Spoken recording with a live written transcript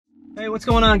Hey, what's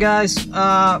going on, guys?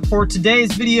 For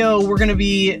today's video, we're going to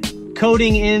be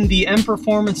coding in the M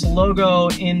Performance logo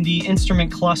in the instrument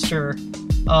cluster.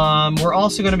 We're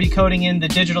also going to be coding in the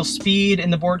digital speed in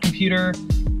the board computer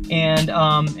and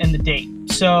the date.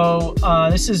 So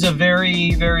this is a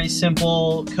very, very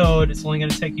simple code. It's only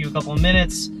going to take you a couple of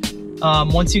minutes.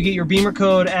 Once you get your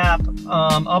Bimmercode app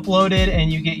uploaded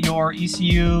and you get your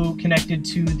ECU connected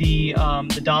to the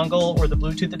dongle or the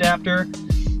Bluetooth adapter,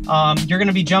 you're going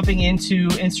to be jumping into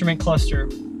instrument cluster.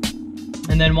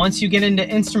 And then once you get into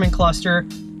instrument cluster,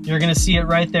 you're going to see it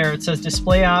right there. It says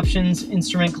display options,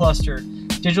 instrument cluster.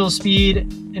 Digital speed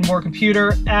inboard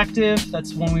computer, active,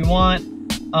 that's one we want.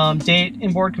 Date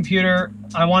inboard computer,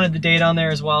 I wanted the date on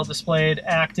there as well, displayed,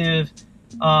 active.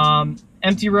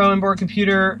 Empty row inboard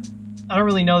computer, I don't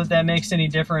really know that makes any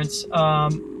difference.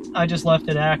 I just left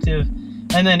it active.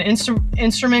 And then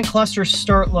instrument cluster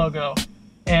start logo.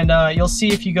 And you'll see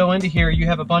if you go into here, you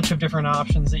have a bunch of different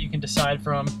options that you can decide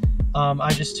from.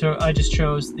 I just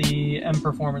chose the M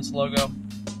Performance logo.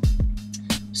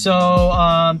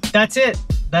 So that's it.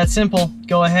 That's simple.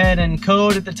 Go ahead and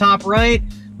code at the top right.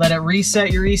 Let it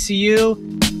reset your ECU.